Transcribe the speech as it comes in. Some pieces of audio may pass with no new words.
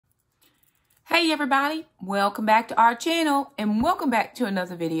Hey everybody, welcome back to our channel and welcome back to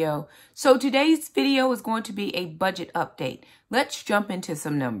another video. So today's video is going to be a budget update. Let's jump into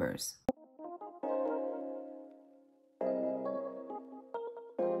some numbers.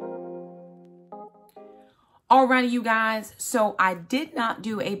 Alrighty, you guys, so I did not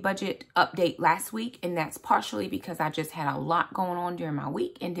do a budget update last week, and that's partially because I just had a lot going on during my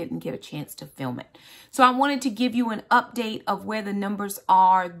week and didn't get a chance to film it. So I wanted to give you an update of where the numbers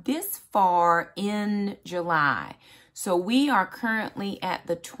are this far in July. So we are currently at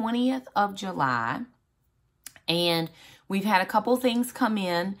the 20th of July, and we've had a couple things come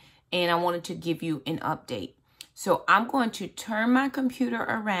in, and I wanted to give you an update. So I'm going to turn my computer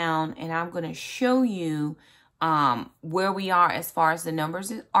around, and I'm going to show you where we are as far as the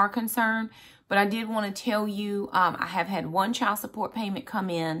numbers are concerned. But I did want to tell you, I have had one child support payment come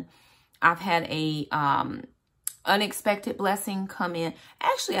in. I've had a unexpected blessing come in.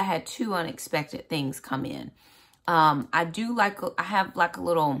 Actually, I had two unexpected things come in. I have like a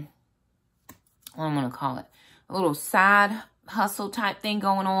little, what I'm going to call it, a little side hustle type thing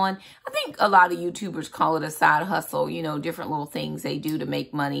going on. I think a lot of YouTubers call it a side hustle, you know, different little things they do to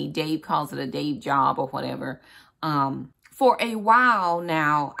make money. Dave calls it a Dave job or whatever. For a while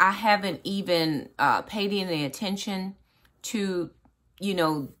now, I haven't even paid any attention to, you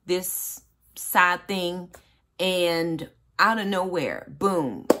know, this side thing, and out of nowhere,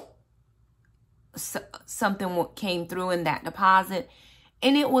 boom, something came through in that deposit,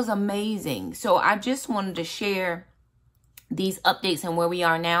 and it was amazing. So I just wanted to share these updates and where we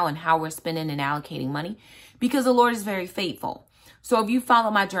are now and how we're spending and allocating money, because the Lord is very faithful. So if you follow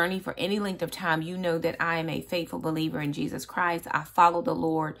my journey for any length of time, you know that I am a faithful believer in Jesus Christ. I follow the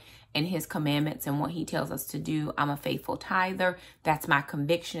Lord and his commandments and what he tells us to do. I'm a faithful tither. That's my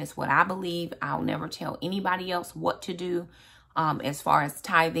conviction. It's what I believe. I'll never tell anybody else what to do. As far as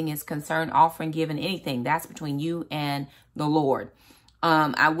tithing is concerned, offering, giving, anything, that's between you and the Lord.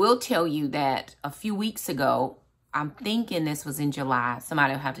 I will tell you that a few weeks ago, I'm thinking this was in July.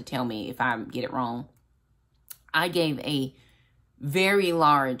 Somebody will have to tell me if I get it wrong. I gave a very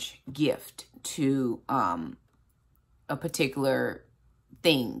large gift to a particular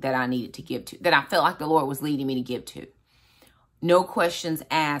thing that I needed to give to, that I felt like the Lord was leading me to give to. No questions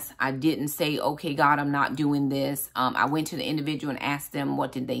asked. I didn't say, okay, God, I'm not doing this. I went to the individual and asked them,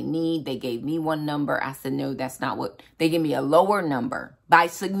 what did they need? They gave me one number. I said, no, that's not what, they gave me a lower number, by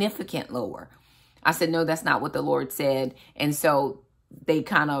significant lower. I said, no, that's not what the Lord said. And so they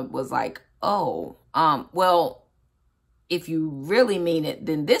kind of was like, oh, well, if you really mean it,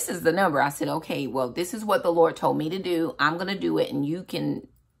 then this is the number. I said, okay, well, this is what the Lord told me to do. I'm going to do it, and you can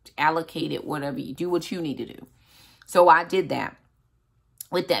allocate it, whatever you do, what you need to do. So I did that.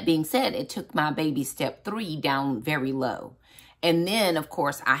 With that being said, it took my baby step 3 down very low. And then, of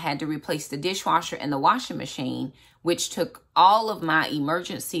course, I had to replace the dishwasher and the washing machine, which took all of my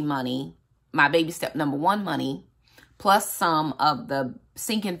emergency money, my baby step number 1 money, plus some of the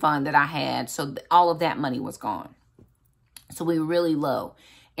sinking fund that I had. So all of that money was gone. So we were really low.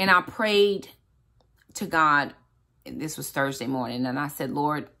 And I prayed to God. This was Thursday morning. And I said,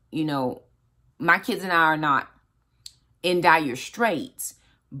 Lord, you know, my kids and I are not in dire straits,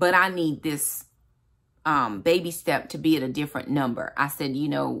 but I need this baby step to be at a different number. I said, you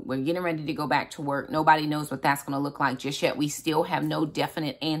know, we're getting ready to go back to work. Nobody knows what that's going to look like just yet. We still have no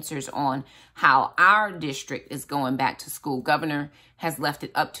definite answers on how our district is going back to school. Governor has left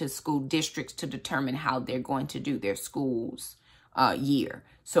it up to school districts to determine how they're going to do their schools year.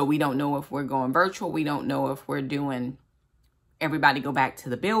 So we don't know if we're going virtual. We don't know if we're doing everybody go back to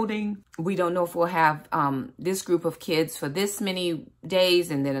the building. We don't know if we'll have this group of kids for this many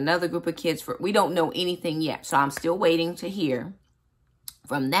days and then another group of kids for, we don't know anything yet. So I'm still waiting to hear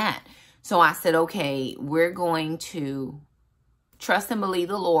from that. So I said, okay, we're going to trust and believe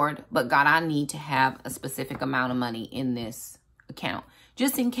the Lord, but God, I need to have a specific amount of money in this account,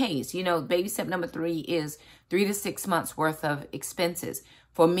 just in case. You know, baby step number 3 is 3 to 6 months worth of expenses.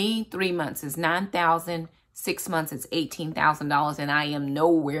 For me, 3 months is $9,000. 6 months, it's $18,000, and I am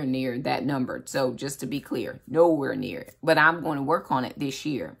nowhere near that number. So just to be clear, nowhere near it. But I'm going to work on it this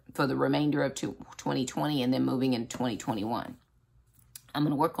year for the remainder of 2020 and then moving into 2021. I'm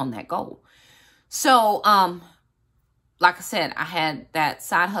going to work on that goal. So, like I said, I had that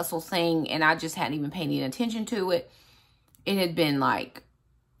side hustle thing, and I just hadn't even paid any attention to it. It had been like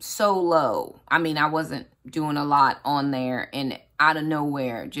so low. I mean, I wasn't doing a lot on there, and out of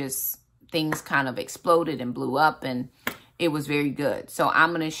nowhere, just things kind of exploded and blew up, and it was very good. So I'm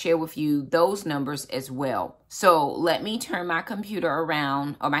going to share with you those numbers as well. So let me turn my computer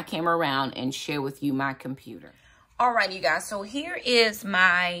around, or my camera around, and share with you my computer. All right, you guys. So here is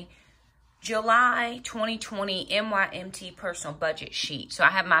my July 2020 MYMT personal budget sheet. So I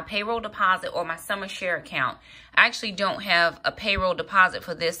have my payroll deposit or my summer share account. I actually don't have a payroll deposit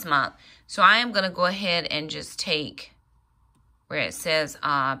for this month. So I am going to go ahead and just take where it says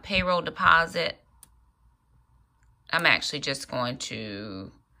payroll deposit. I'm actually just going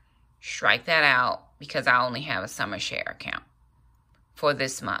to strike that out because I only have a summer share account for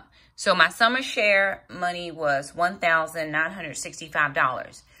this month. So my summer share money was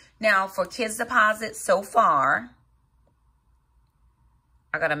 $1,965. Now, for kids' deposits so far,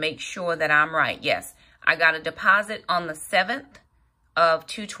 I got to make sure that I'm right. Yes, I got a deposit on the 7th of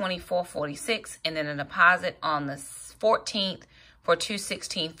 $224.46 and then a deposit on the 14th for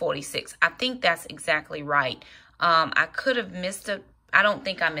 $216.46. I think that's exactly right. I could have missed I don't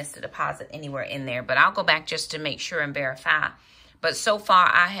think I missed a deposit anywhere in there, but I'll go back just to make sure and verify. But so far,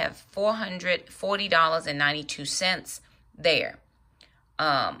 I have $440.92 there.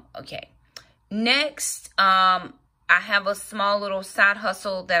 Okay. Next, I have a small little side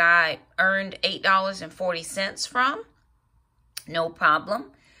hustle that I earned $8.40 from. No problem.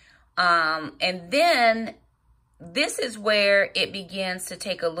 And then this is where it begins to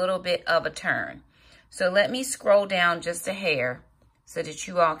take a little bit of a turn. So let me scroll down just a hair so that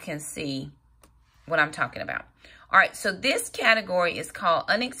you all can see what I'm talking about. All right, so this category is called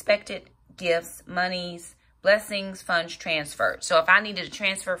unexpected gifts, monies, blessings, funds transferred. So if I needed to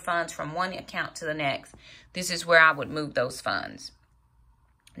transfer funds from one account to the next, this is where I would move those funds.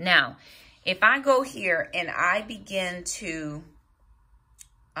 Now, if I go here and I begin to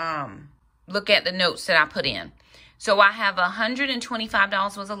look at the notes that I put in. So I have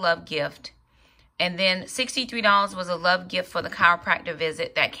 $125 was a love gift. And then $63 was a love gift for the chiropractor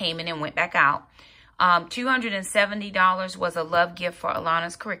visit that came in and went back out. $270 was a love gift for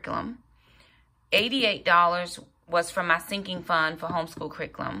Alana's curriculum. $88 was from my sinking fund for homeschool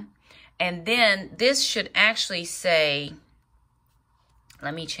curriculum. And then this should actually say,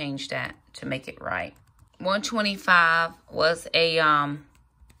 let me change that to make it right. $125 was a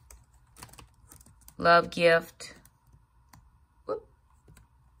love gift. Whoop.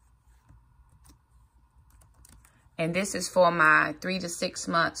 And this is for my 3 to 6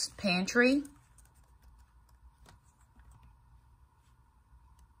 months pantry.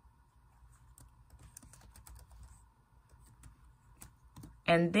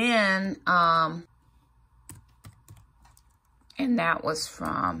 And then, and that was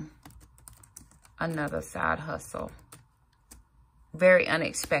from another side hustle. Very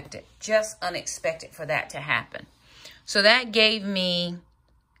unexpected, just unexpected for that to happen. So that gave me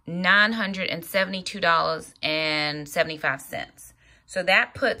 $972.75. So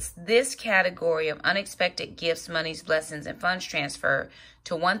that puts this category of unexpected gifts, monies, blessings, and funds transfer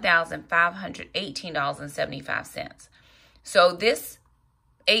to $1,518.75. So this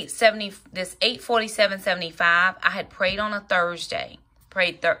 $847.75, I had prayed on a Thursday.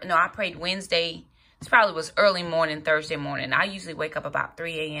 I prayed Wednesday. This probably was early morning, Thursday morning. I usually wake up about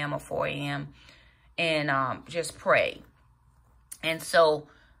 3 a.m. or 4 a.m. and just pray. And so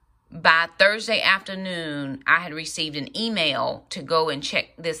by Thursday afternoon, I had received an email to go and check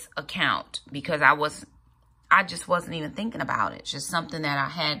this account because I just wasn't even thinking about it. It's just something that I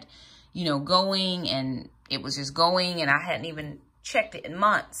had, going, and it was just going, and I hadn't even checked it in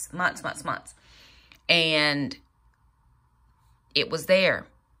months. And it was there.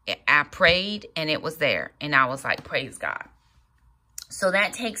 I prayed and it was there. And I was like, praise God. So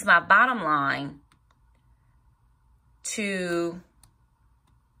that takes my bottom line to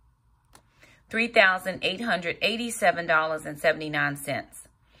 $3,887.79.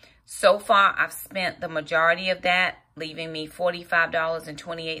 So far, I've spent the majority of that, leaving me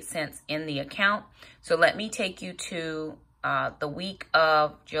 $45.28 in the account. So let me take you to the week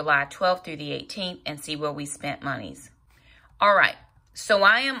of July 12th through the 18th and see where we spent monies. All right. So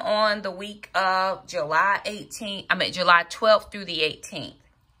I am on the week of July 12th through the 18th.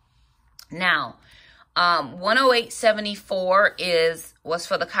 Now, $108.74 was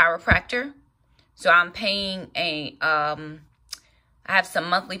for the chiropractor. So I'm paying I have some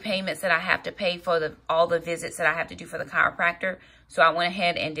monthly payments that I have to pay for all the visits that I have to do for the chiropractor. So I went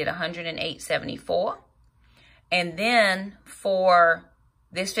ahead and did $108.74. And then for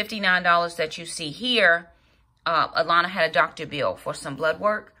this $59 that you see here, Alana had a doctor bill for some blood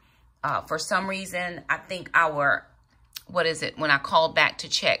work. For some reason, I think when I called back to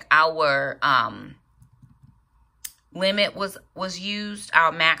check, our limit was used,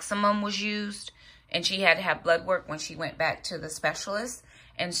 our maximum was used, and she had to have blood work when she went back to the specialist.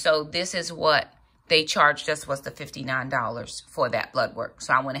 And so this is what they charged us, was the $59 for that blood work.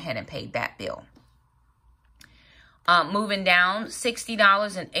 So I went ahead and paid that bill. Moving down,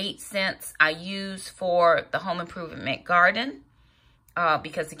 $60.08 I use for the home improvement garden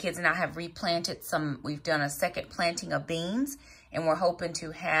because the kids and I have replanted some. We've done a second planting of beans, and we're hoping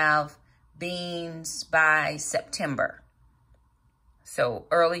to have beans by September. So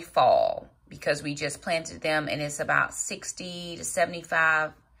early fall, because we just planted them, and it's about 60 to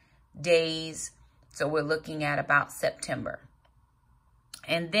 75 days. So we're looking at about September.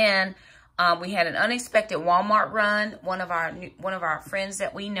 And then we had an unexpected Walmart run. One of our friends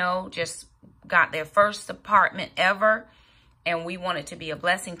that we know just got their first apartment ever, and we wanted to be a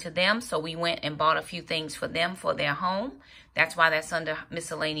blessing to them. So we went and bought a few things for them for their home. That's why that's under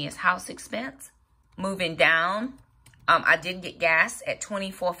miscellaneous house expense. Moving down, I did get gas at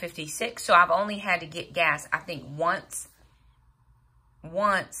 $24.56. So I've only had to get gas, I think, once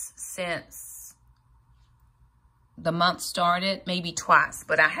since the month started, maybe twice,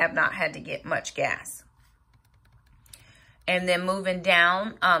 but I have not had to get much gas. And then moving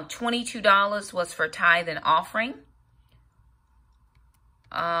down, $22 was for tithe and offering.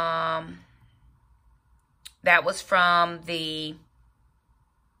 That was from the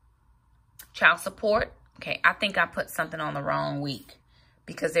child support. Okay, I think I put something on the wrong week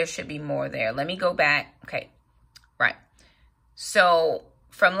because there should be more there. Let me go back. Okay, right. So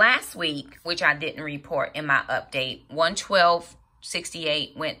from last week, which I didn't report in my update,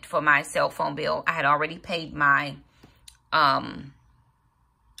 $112.68 went for my cell phone bill. I had already paid my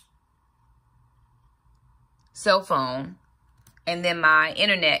cell phone, and then my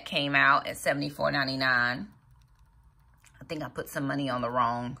internet came out at $74.99. I think I put some money on the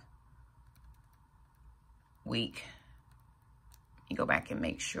wrong week. Let me go back and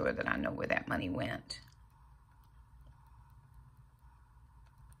make sure that I know where that money went.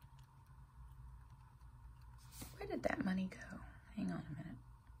 Where did that money go? Hang on a minute.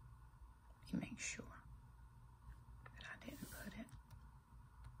 Let me make sure that I didn't put it.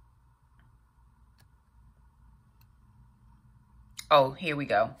 Oh, here we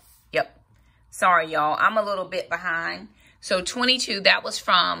go. Yep. Sorry, y'all. I'm a little bit behind. So 22, that was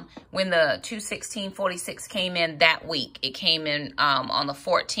from when the 216.46 came in that week. It came in on the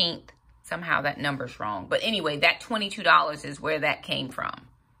 14th. Somehow that number's wrong. But anyway, that $22 is where that came from.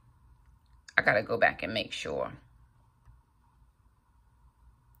 I got to go back and make sure.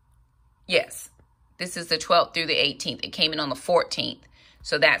 Yes, this is the 12th through the 18th. It came in on the 14th.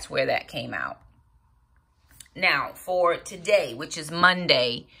 So that's where that came out. Now, for today, which is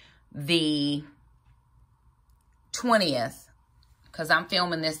Monday, the 20th, because I'm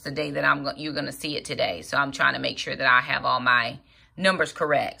filming this the day that you're going to see it today. So I'm trying to make sure that I have all my numbers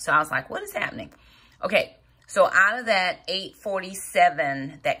correct. So I was like, what is happening? Okay, so out of that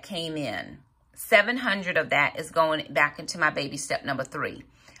 $847 that came in, $700 of that is going back into my baby step number 3.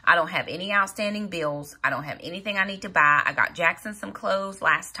 I don't have any outstanding bills. I don't have anything I need to buy. I got Jackson some clothes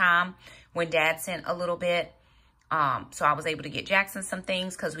last time when Dad sent a little bit. So I was able to get Jackson some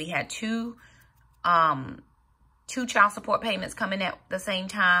things because we had two child support payments coming at the same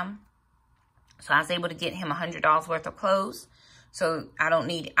time. So I was able to get him $100 worth of clothes. So I don't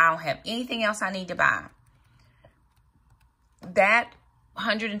have anything else I need to buy. That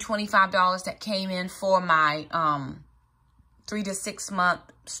 $125 that came in for my 3 to 6 month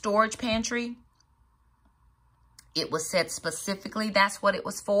storage pantry, it was said specifically that's what it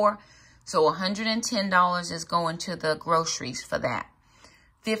was for. So $110 is going to the groceries for that.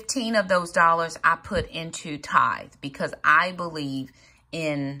 15 of those dollars I put into tithe because I believe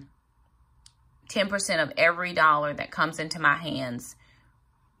in 10% of every dollar that comes into my hands,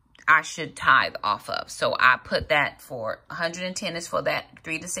 I should tithe off of. So I put that for 110 is for that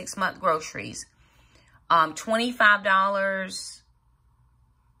 3 to 6 month groceries. $25,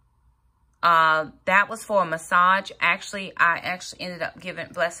 that was for a massage. Actually, I ended up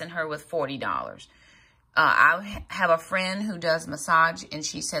blessing her with $40. I have a friend who does massage, and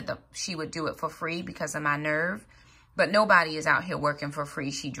she said that she would do it for free because of my nerve. But nobody is out here working for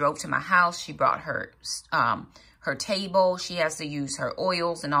free. She drove to my house. She brought her table. She has to use her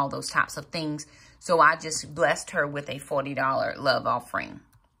oils and all those types of things. So I just blessed her with a $40 love offering.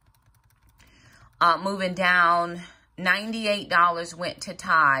 Moving down, $98 went to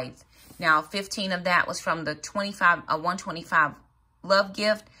tithe. Now, 15 of that was from the 125 love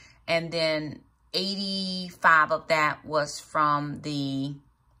gift, and then 85 of that was from the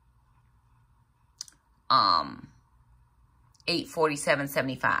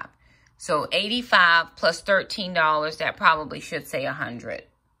 847.75. So 85 plus $13, that probably should say 100.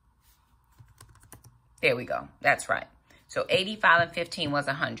 There we go. That's right. So 85 and 15 was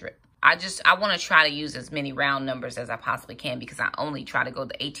 100. I want to try to use as many round numbers as I possibly can because I only try to go to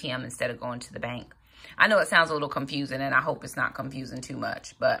the ATM instead of going to the bank. I know it sounds a little confusing, and I hope it's not confusing too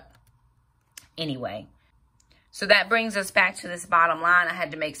much. But anyway, so that brings us back to this bottom line. I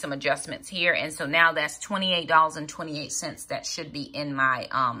had to make some adjustments here. And so now that's $28.28 that should be in my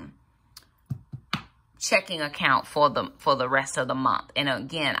checking account for the rest of the month. And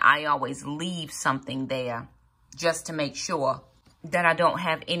again, I always leave something there just to make sure that I don't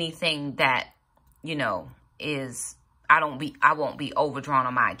have anything that, you know, is, I won't be overdrawn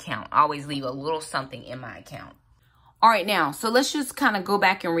on my account. I always leave a little something in my account. All right, now, so let's just kind of go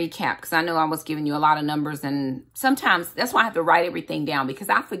back and recap, because I know I was giving you a lot of numbers, and sometimes that's why I have to write everything down, because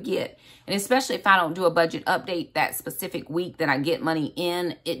I forget. And especially if I don't do a budget update that specific week that I get money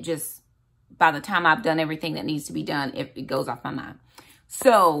in, it just, by the time I've done everything that needs to be done, it goes off my mind.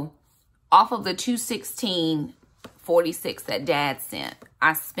 So off of the $216.46 that Dad sent,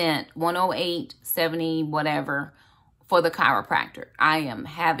 I spent $108.70 whatever for the chiropractor. I am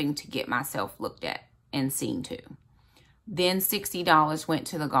having to get myself looked at and seen to. Then $60 went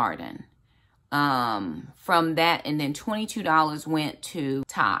to the garden. From that, and then $22 went to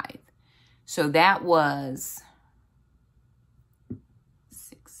tithe. So that was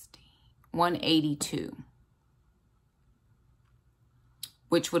 $182,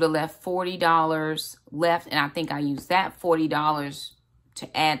 which would have left $40 left. And I think I used that $40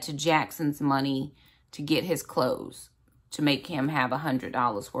 to add to Jackson's money to get his clothes, to make him have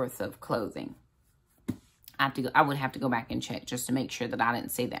 $100 worth of clothing. I would have to go back and check just to make sure that I didn't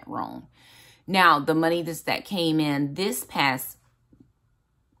say that wrong. Now, the money that came in this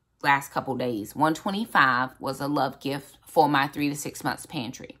last couple days, $125 was a love gift for my 3 to 6 months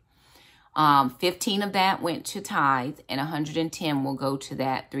pantry. 15 of that went to tithe, and 110 will go to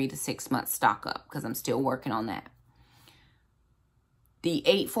that 3 to 6 months stock up, because I'm still working on that. The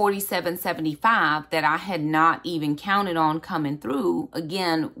 $847.75 that I had not even counted on coming through,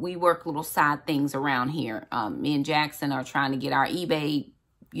 again, we work little side things around here. Me and Jackson are trying to get our eBay,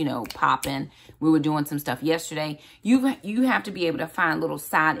 you know, popping. We were doing some stuff yesterday. You have to be able to find little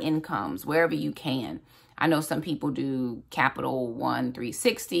side incomes wherever you can. I know some people do Capital One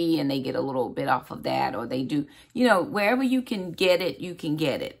 360 and they get a little bit off of that, or they do, you know, wherever you can get it, you can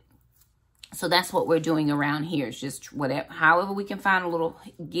get it. So that's what we're doing around here. It's just whatever, however we can find a little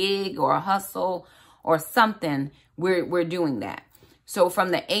gig or a hustle or something, we're doing that. So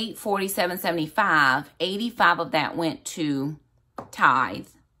from the $847.75, 85 of that went to tithe.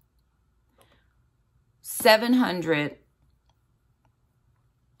 700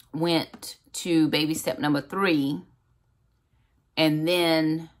 went to baby step number 3. And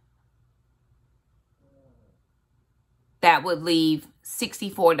then that would leave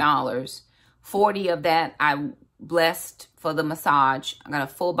 $64. 40 of that I blessed for the massage. I got a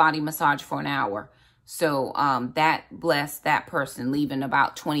full body massage for an hour. So that blessed that person, leaving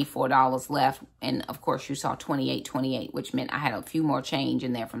about $24 left. And of course you saw $28.28, which meant I had a few more change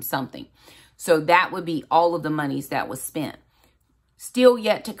in there from something. So that would be all of the monies that was spent. Still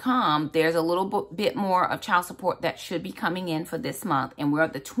yet to come, there's a little bit more of child support that should be coming in for this month. And we're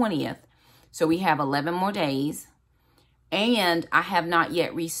at the 20th. So we have 11 more days. And I have not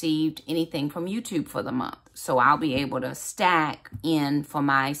yet received anything from YouTube for the month. So I'll be able to stack in for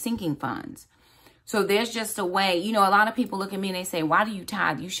my sinking funds. So there's just a way, you know, a lot of people look at me and they say, why do you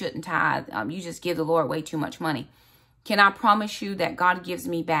tithe? You shouldn't tithe. You just give the Lord way too much money. Can I promise you that God gives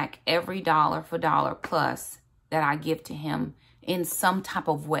me back every dollar for dollar plus that I give to him in some type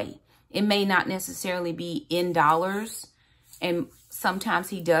of way? It may not necessarily be in dollars. And sometimes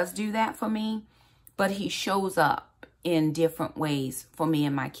he does do that for me, but he shows up in different ways for me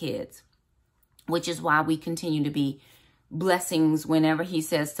and my kids, which is why we continue to be blessings whenever he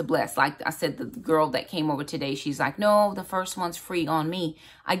says to bless. Like I said, the girl that came over today, she's like, no, the first one's free on me.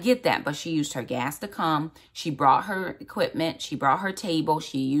 I get that, but she used her gas to come. She brought her equipment. She brought her table.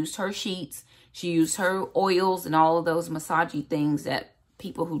 She used her sheets. She used her oils and all of those massagey things that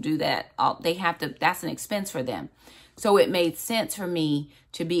people who do that, they have to, that's an expense for them. So it made sense for me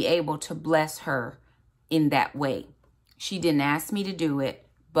to be able to bless her in that way. She didn't ask me to do it,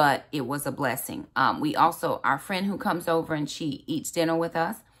 but it was a blessing. We also, our friend who comes over and she eats dinner with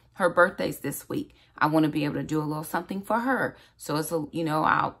us, her birthday's this week. I want to be able to do a little something for her. So it's a, you know,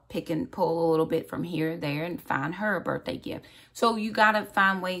 I'll pick and pull a little bit from here, there, and find her a birthday gift. So you got to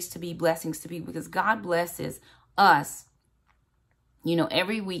find ways to be blessings to people, because God blesses us. You know,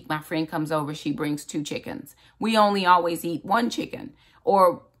 every week my friend comes over, she brings 2 chickens. We only always eat 1 chicken,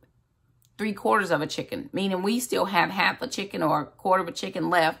 or 3/4 of a chicken, meaning we still have half a chicken or a quarter of a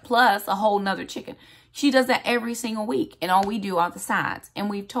chicken left, plus a whole nother chicken. She does that every single week, and all we do are the sides. And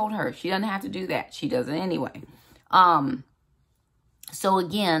we've told her she doesn't have to do that. She does it anyway. So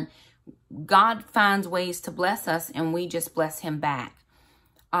again, God finds ways to bless us, and we just bless him back.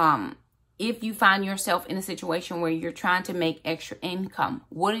 If you find yourself in a situation where you're trying to make extra income,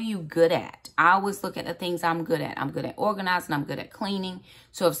 what are you good at? I always look at the things I'm good at. I'm good at organizing. I'm good at cleaning.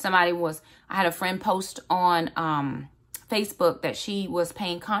 So if somebody was, I had a friend post on Facebook that she was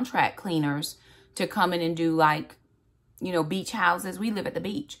paying contract cleaners to come in and do, like, you know, beach houses. We live at the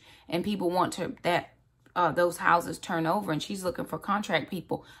beach, and people want to those houses turn over, and she's looking for contract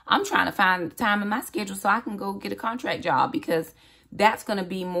people. I'm trying to find time in my schedule so I can go get a contract job, because that's going to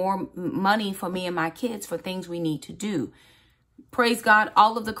be more money for me and my kids for things we need to do. Praise God.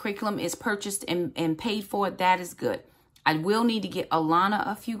 All of the curriculum is purchased and paid for. That is good. I will need to get Alana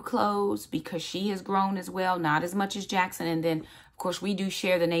a few clothes because she has grown as well. Not as much as Jackson. And then, of course, we do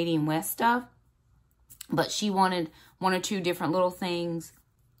share the Nadine West stuff. But she wanted 1 or 2 different little things.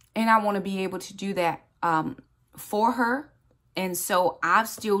 And I want to be able to do that for her. And so I've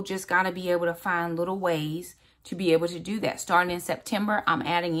still just got to be able to find little ways to be able to do that. Starting in September, I'm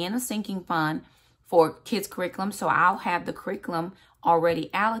adding in a sinking fund for kids curriculum. So I'll have the curriculum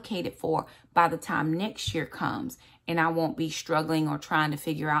already allocated for by the time next year comes. And I won't be struggling or trying to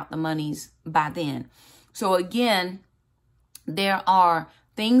figure out the monies by then. So again, there are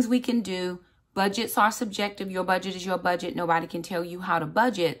things we can do. Budgets are subjective. Your budget is your budget. Nobody can tell you how to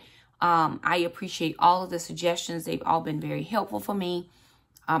budget. I appreciate all of the suggestions. They've all been very helpful for me.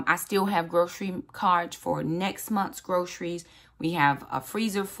 I still have grocery cards for next month's groceries. We have a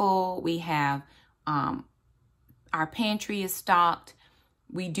freezer full. We have, our pantry is stocked.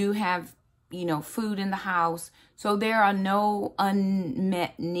 We do have, you know, food in the house. So there are no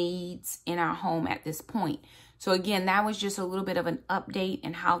unmet needs in our home at this point. So again, that was just a little bit of an update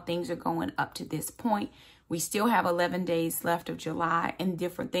and how things are going up to this point. We still have 11 days left of July, and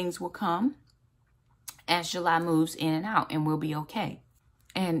different things will come as July moves in and out, and we'll be okay.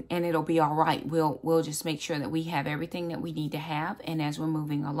 And it'll be all right. We'll just make sure that we have everything that we need to have. And as we're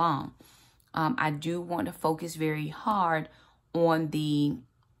moving along, I do want to focus very hard on the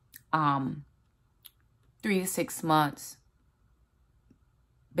 3 to 6 months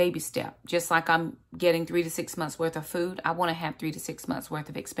baby step. Just like I'm getting 3 to 6 months worth of food, I want to have 3 to 6 months worth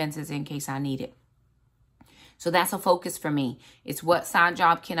of expenses in case I need it. So that's a focus for me. It's what side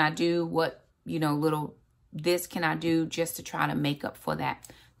job can I do? What, you know, little this can I do just to try to make up for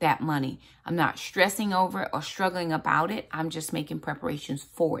that money. I'm not stressing over it or struggling about it. I'm just making preparations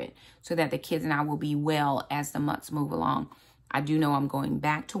for it so that the kids and I will be well as the months move along. I do know I'm going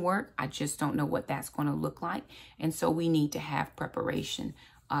back to work. I just don't know what that's going to look like. And so we need to have preparation.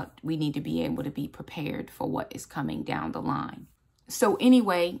 We need to be able to be prepared for what is coming down the line. So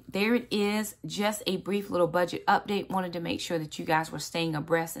anyway, there it is. Just a brief little budget update. Wanted to make sure that you guys were staying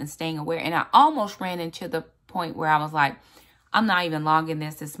abreast and staying aware. And I almost ran into the point where I was like, I'm not even logging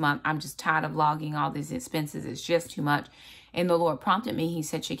this month. I'm just tired of logging all these expenses. It's just too much. And the Lord prompted me. He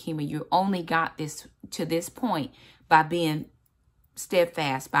said, Shakema, you only got this to this point by being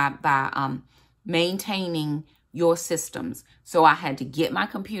steadfast, by maintaining your systems. So I had to get my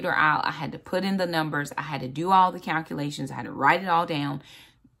computer out. I had to put in the numbers. I had to do all the calculations. I had to write it all down.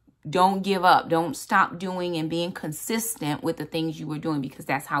 Don't give up. Don't stop doing and being consistent with the things you were doing, because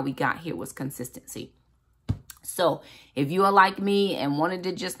that's how we got here, was consistency. So if you are like me and wanted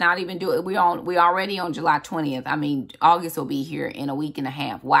to just not even do it, we already on July 20th. I mean, August will be here in a week and a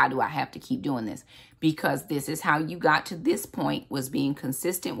half. Why do I have to keep doing this? Because this is how you got to this point, was being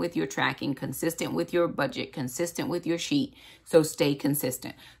consistent with your tracking, consistent with your budget, consistent with your sheet. So stay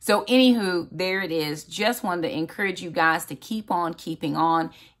consistent. So anywho, there it is. Just wanted to encourage you guys to keep on keeping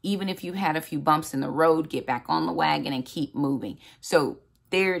on. Even if you had a few bumps in the road, get back on the wagon and keep moving. So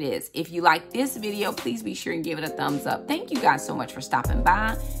there it is. If you like this video, please be sure and give it a thumbs up. Thank you guys so much for stopping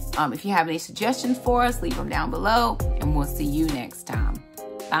by. If you have any suggestions for us, leave them down below, and we'll see you next time.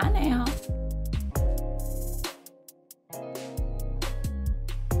 Bye now.